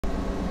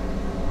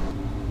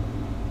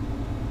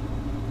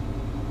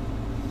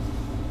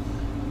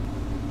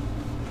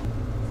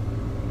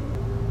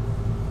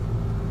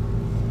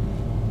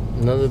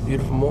Another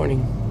beautiful morning.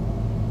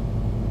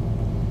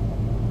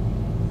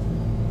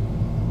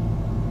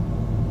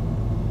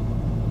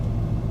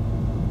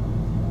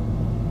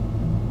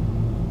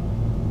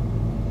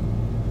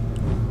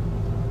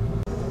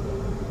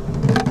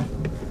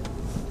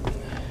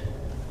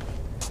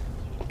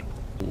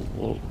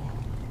 Whoa.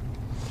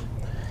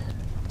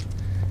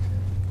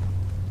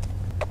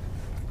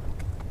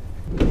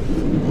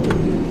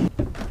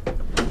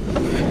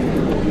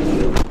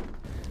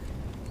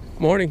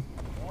 Morning.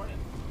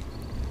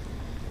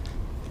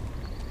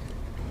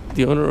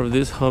 The owner of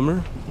this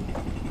Hummer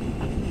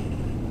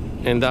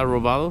and that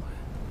Robado,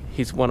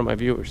 he's one of my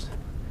viewers.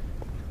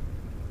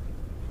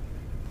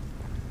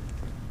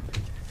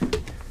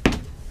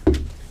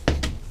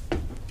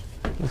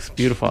 Looks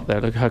beautiful out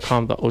there. Look how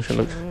calm the ocean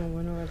looks. Oh,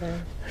 one over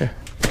there. Here,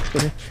 let's go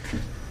here.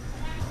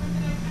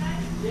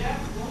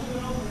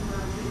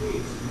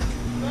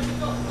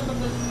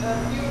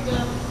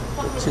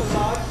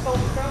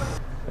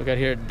 I got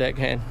here a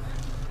deckhand.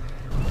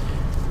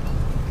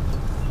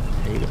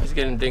 There you go. He's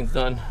getting things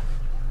done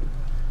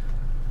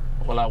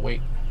while I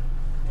wait.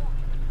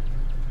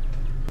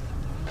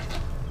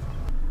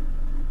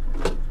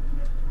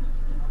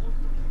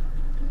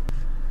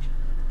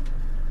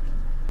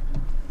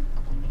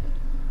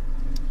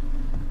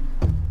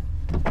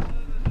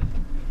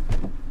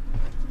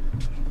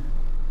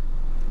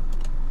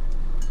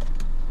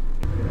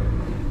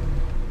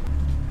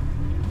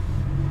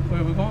 Where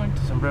are we going?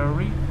 To Sombrero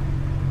Reef.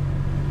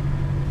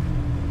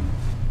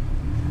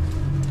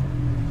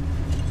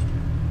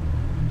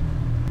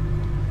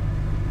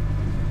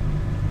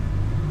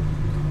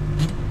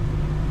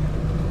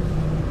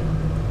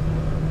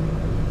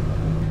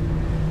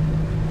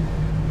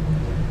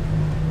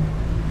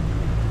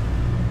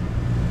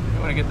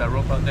 Get that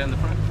rope out there in the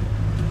front.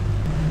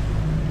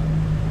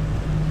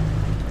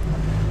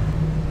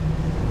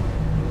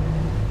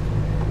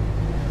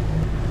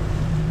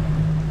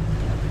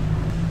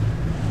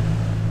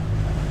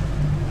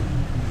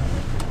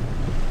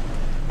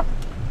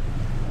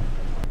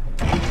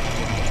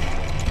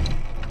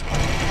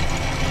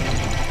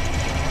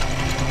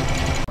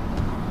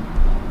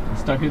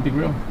 Stuck at the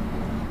grill.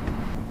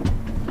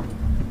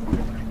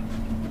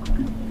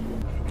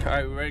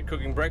 Alright, we're ready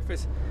cooking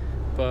breakfast,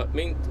 but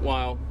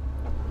meanwhile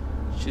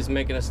she's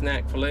making a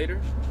snack for later.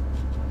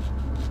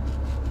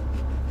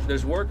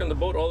 There's work on the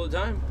boat all the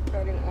time.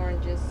 Cutting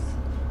oranges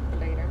for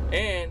later.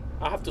 And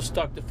I have to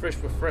stock the fish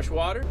with fresh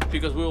water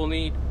because we will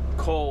need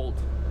cold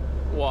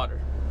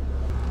water.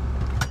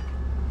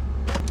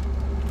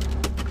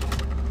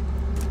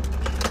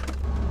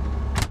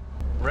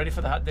 Ready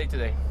for the hot day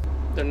today.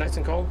 They're nice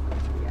and cold?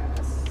 Yes.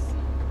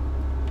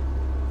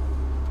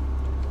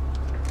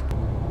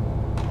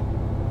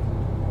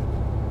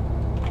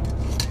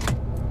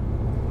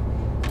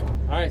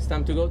 Alright, it's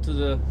time to go to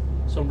the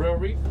Sombrero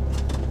Reef.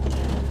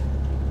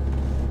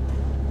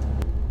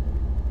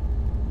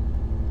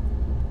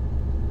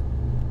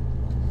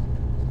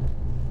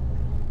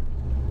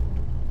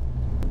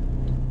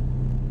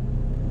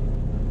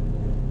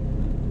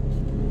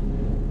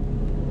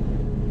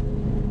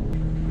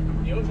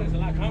 The ocean is a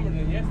lot calmer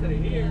than yesterday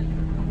here.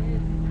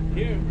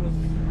 Here it was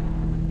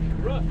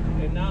rough,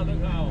 and now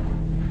look how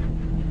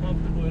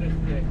comfortable it is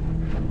today.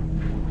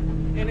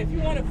 And if you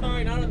want to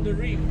find out on the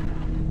reef,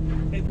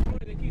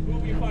 where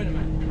will you find them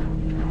at?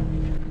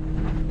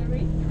 The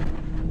reef?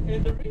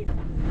 In the reef.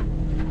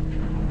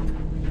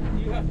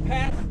 You have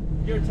passed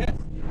your test.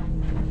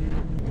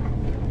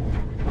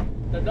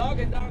 The dog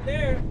is down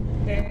there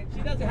and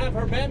she doesn't have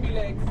her Bambi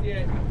legs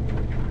yet.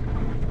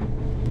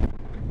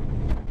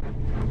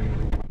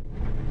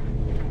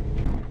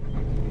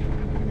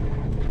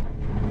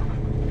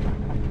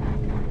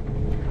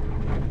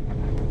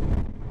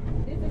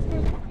 This is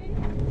for speed?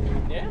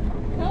 Yeah.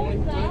 How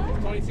is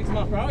that? 26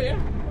 miles per hour, yeah.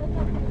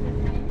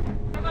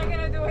 What am I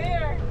gonna do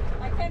here?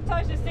 I can't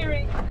touch the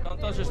steering. Don't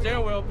touch the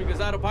steering wheel because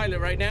it's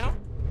autopilot right now.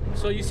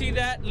 So you see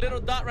that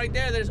little dot right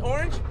there that's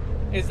orange?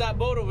 It's that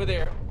boat over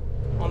there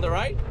on the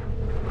right.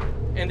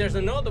 And there's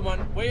another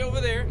one way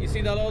over there. You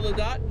see that little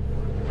dot?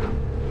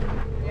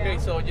 Yeah. Okay,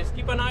 so just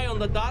keep an eye on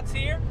the dots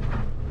here.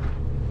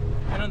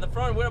 And on the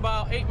front, we're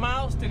about 8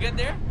 miles to get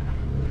there.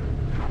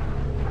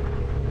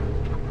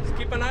 Just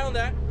keep an eye on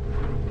that.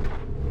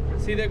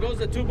 See, there goes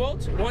the two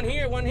boats. One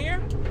here, one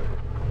here.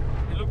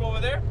 You look over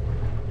there.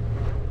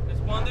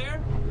 There's one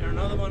there, and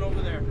another one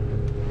over there.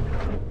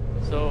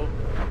 So,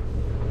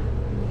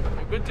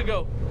 you're good to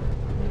go.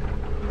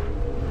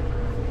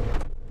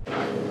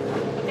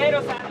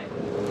 Potato salad.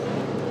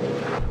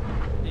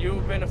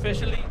 You've been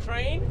officially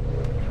trained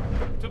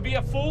to be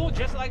a fool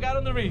just like out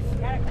on the reef.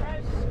 Got a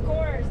crash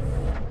course.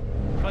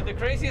 But the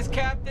craziest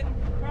captain.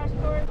 Crash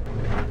course.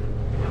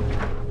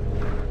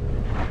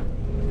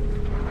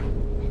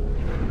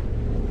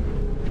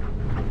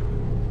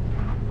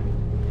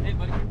 Hey,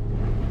 buddy.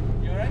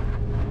 You alright?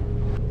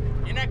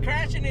 You're not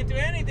crashing into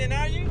anything,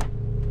 are you?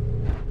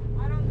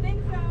 I don't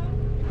think so.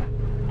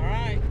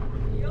 Alright.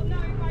 You'll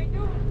know if I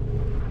do.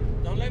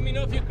 Don't let me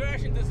know if you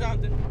crash into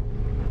something.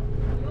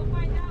 You'll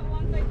find out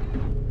once I do.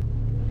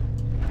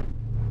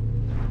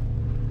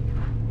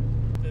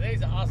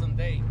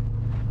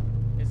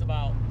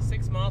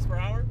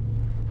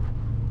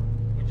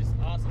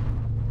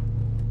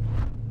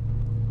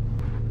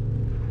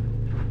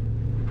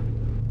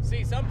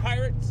 some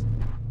pirates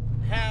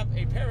have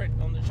a parrot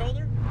on the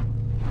shoulder.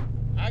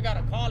 I got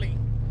a collie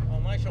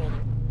on my shoulder.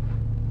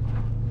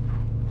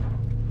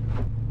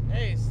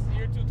 Hey, it's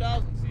year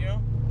 2000s, you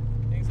know?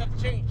 Things have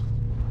to change.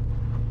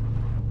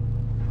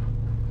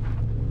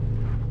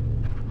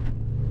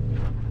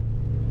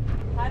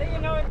 How do you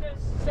know if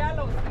there's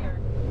shallows here?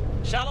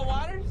 Shallow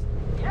waters?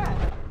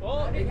 Yeah.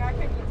 Well, How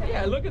can you tell?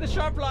 yeah, look at the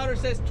sharp plotter. It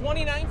says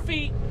 29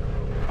 feet.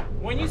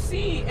 When you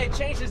see it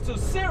changes to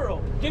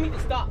 0, you need to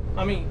stop.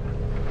 I mean,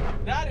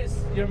 that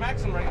is your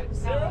maximum right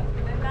there. 0?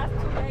 Then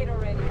that's too late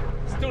already.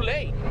 It's too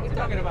late. What are you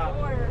talking about?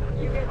 Or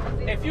you get to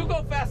 0. If you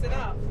go fast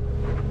enough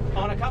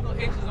on a couple of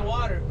inches of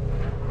water,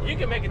 you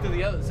can make it to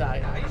the other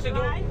side. I used to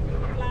do it.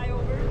 Fly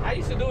over. I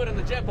used to do it in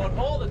the jet boat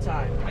all the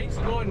time. I used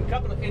to go in a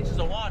couple of inches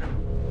of water.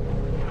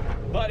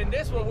 But in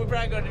this one, we're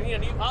probably going to need a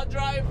new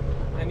outdrive,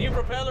 a new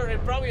propeller, and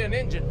probably an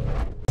engine.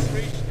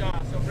 Reached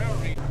Sombrero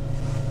Reef.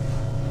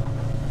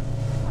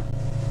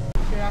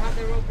 Should I have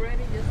the rope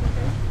ready just in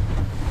case?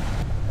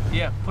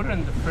 Yeah, put it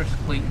in the first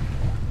cleat.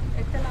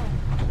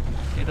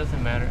 It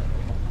doesn't matter.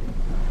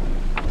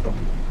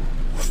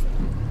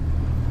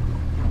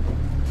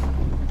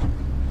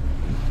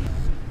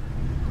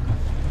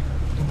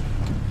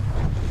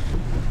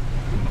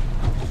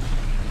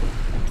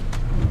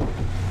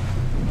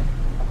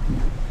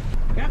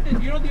 Captain,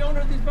 you know the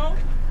owner of this boat?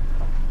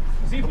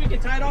 See if we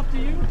can tie it off to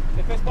you,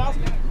 if it's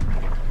possible.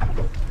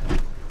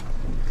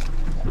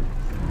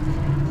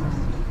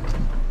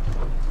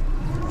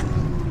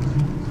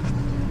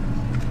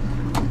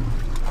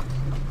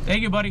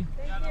 Thank you, buddy.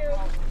 Thank you.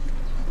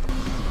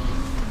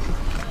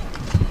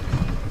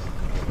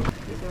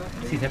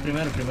 Si sea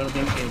primero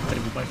tiene que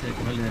preocuparse de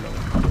comerle del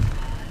agua.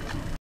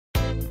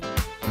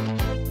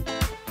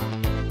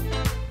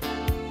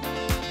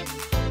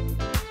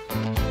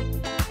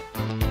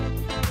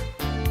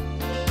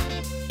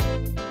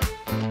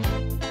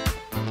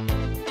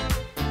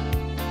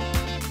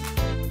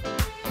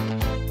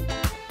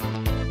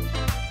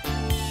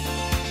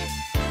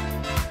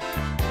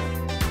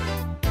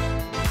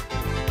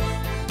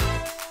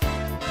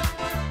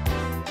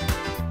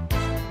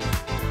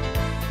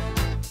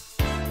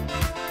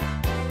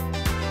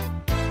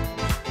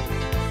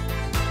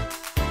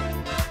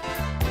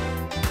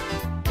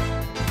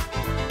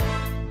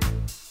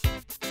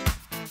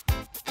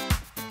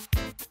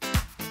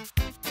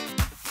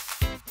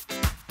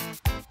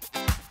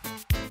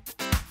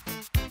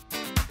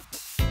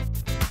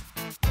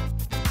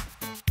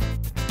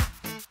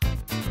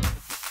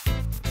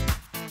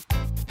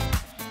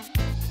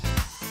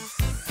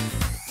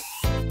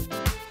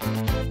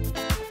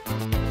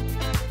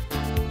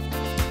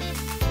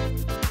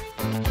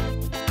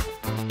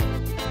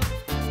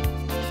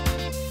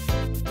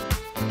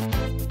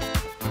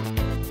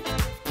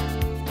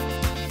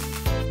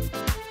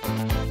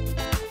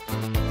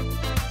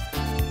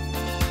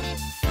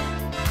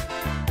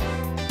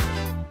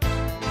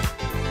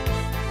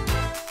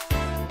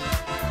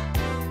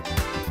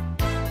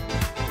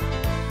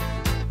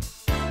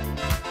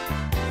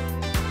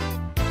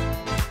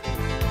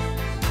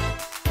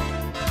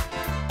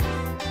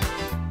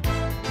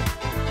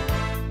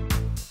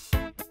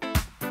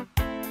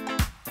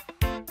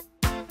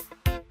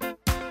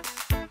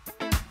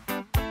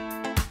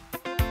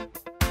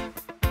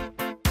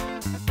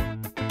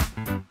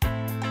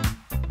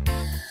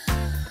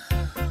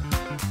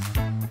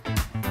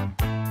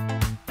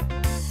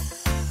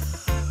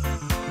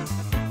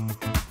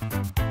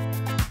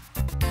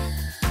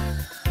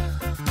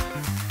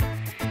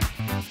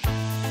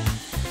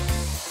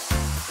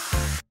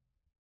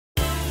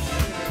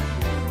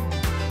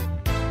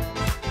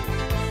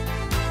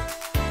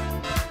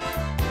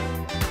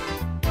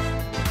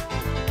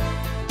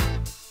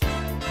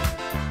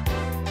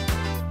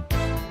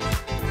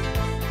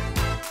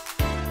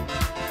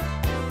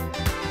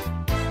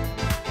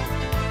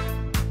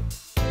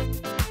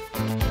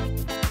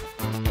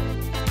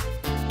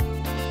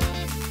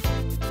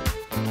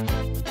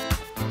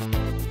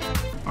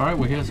 All right,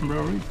 we're here at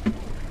Sombrero Reef.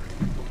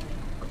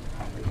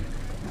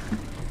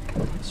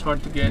 It's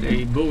hard to get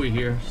a buoy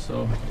here,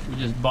 so we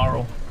just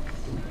borrow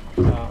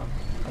a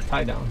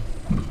tie down.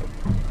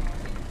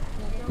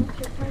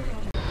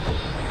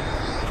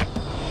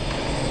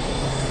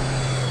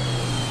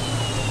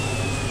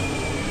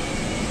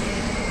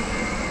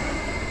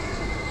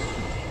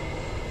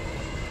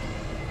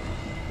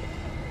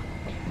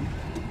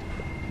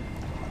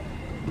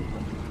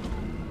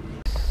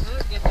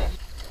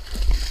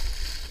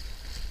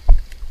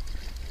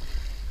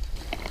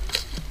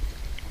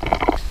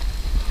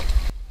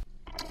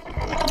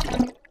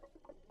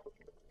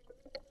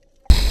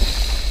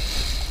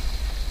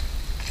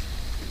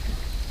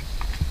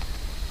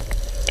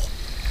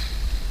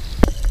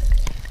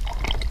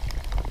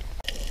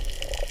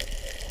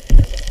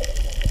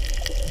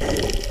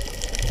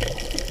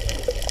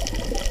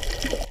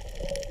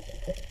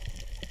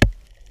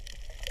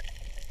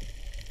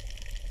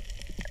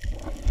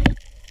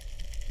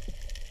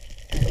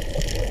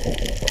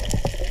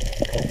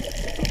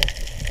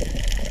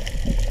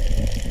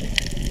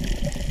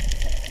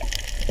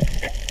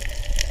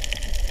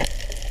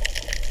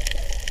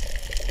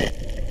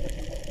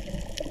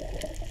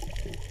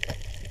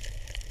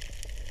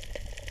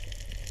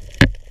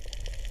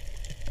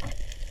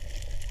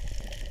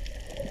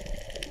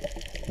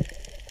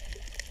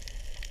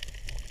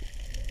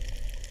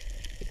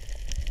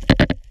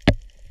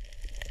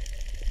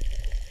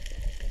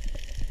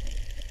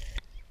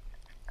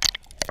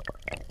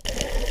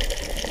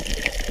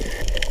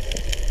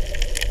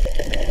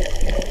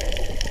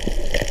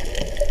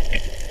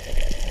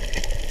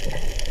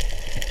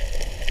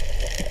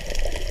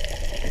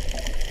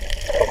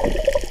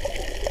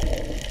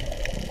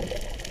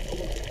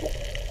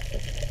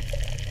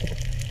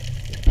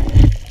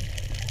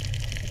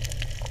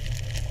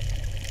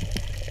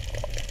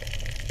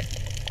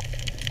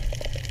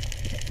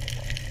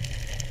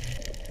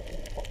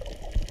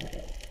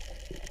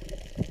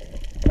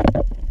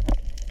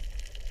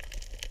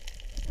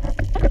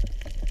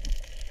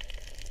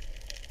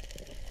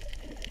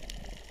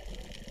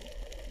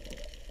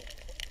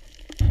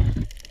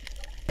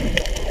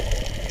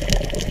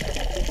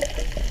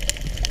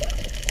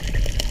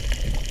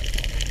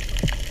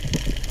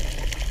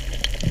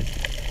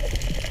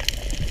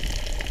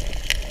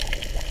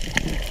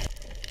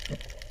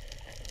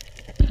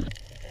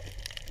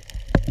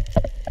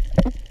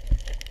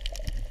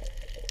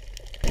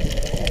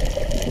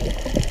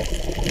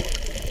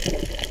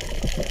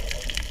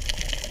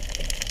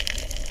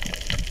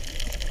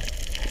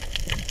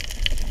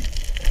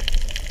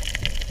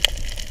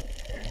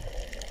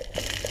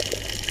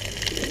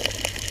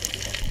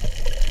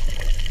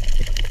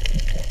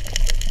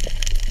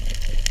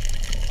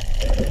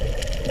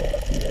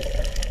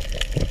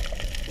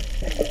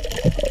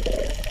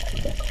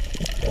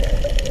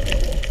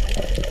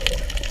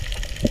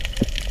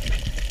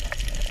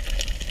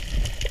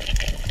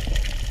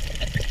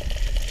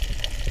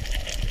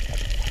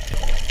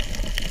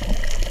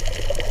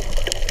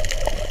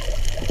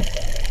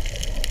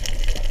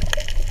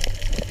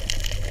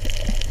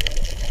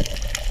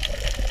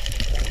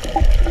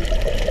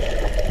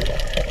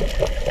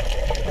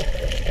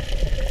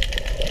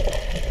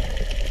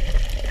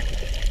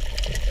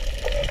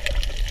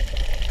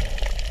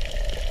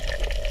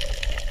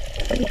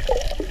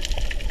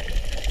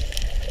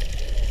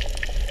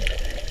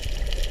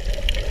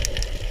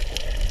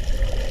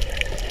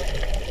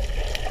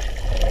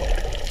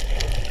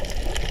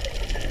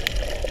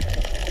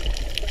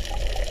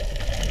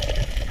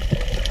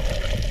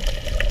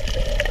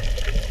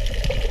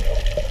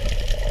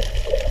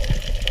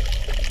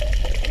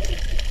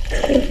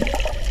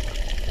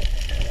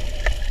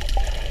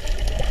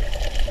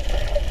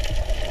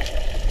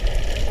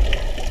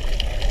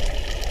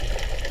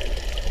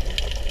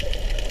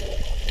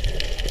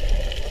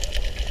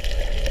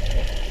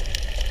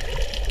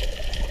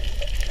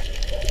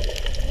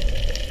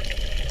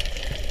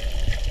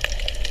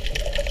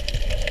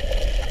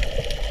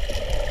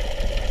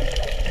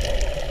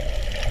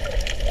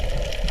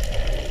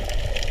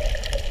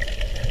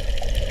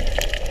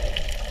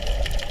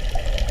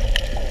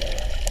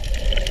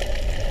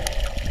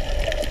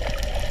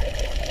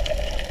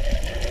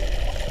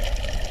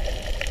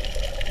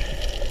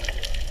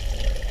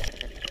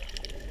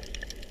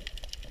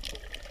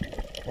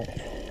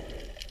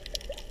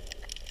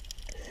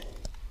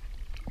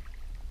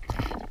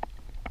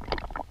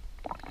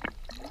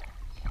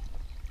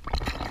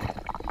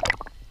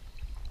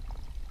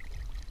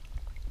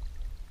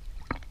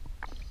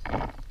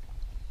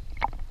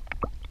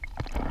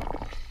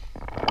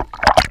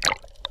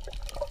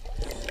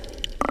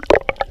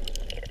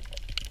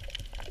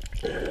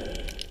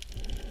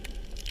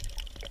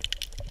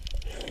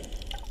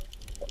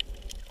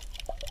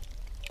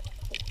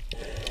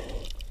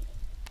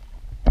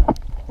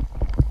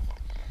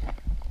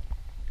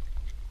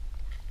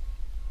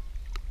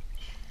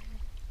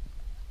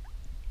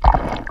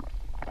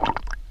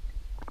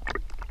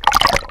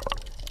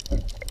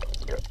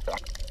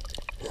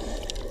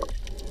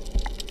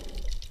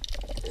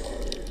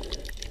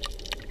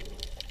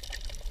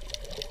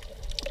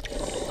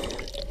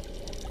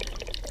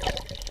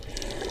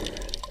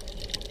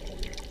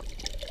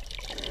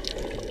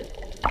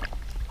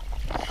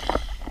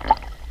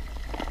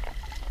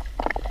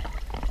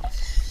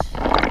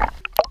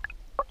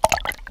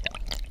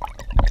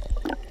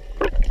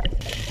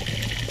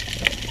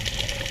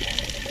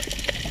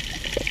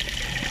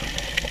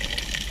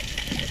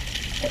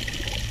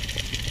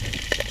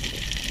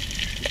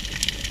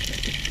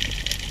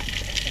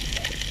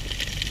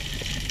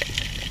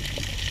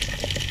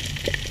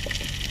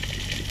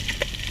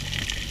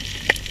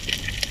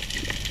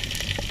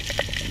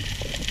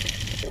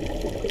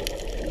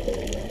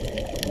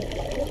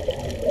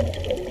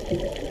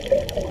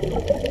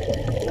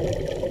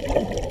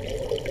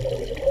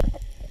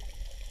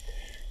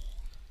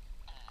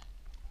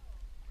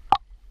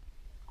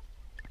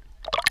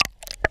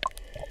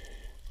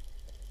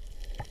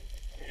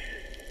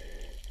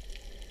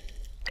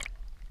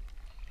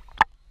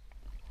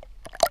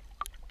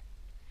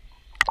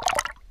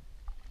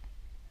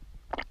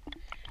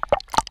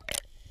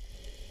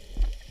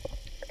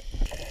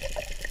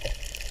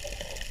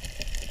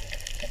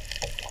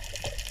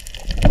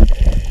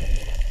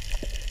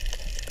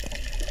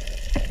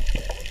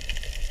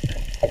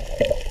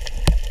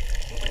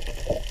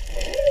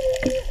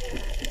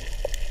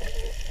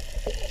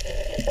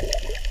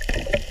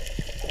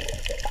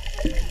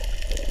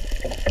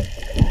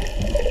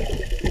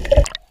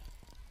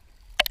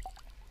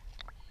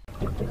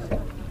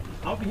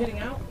 I'll be heading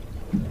out.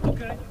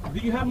 Okay. Do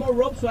you have more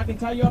rope so I can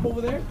tie you up over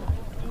there?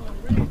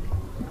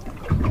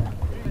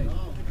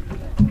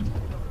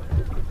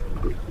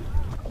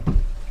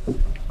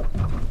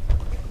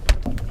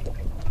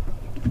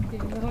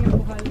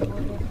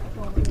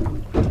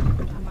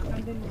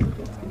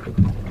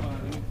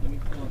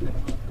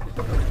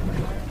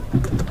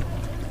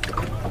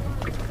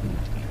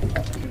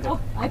 Oh,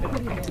 I put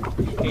it there.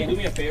 Can you do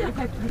me a favor?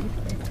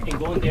 And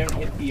go in there and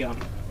hit the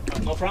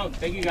no problem.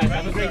 Thank you guys.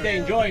 Have a great day.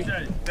 Enjoy.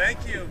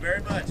 Thank you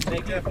very much.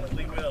 Thank you.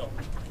 Definitely will.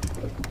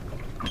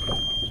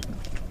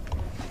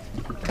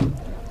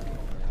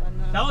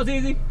 That was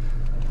easy.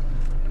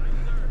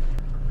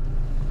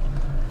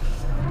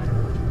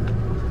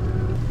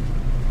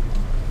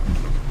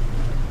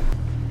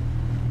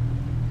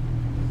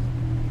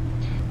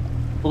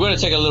 We're going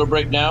to take a little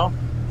break now.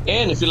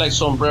 And if you like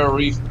Sombrero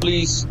Reef,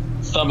 please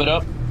thumb it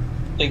up.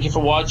 Thank you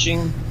for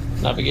watching.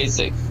 Navigate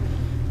safe.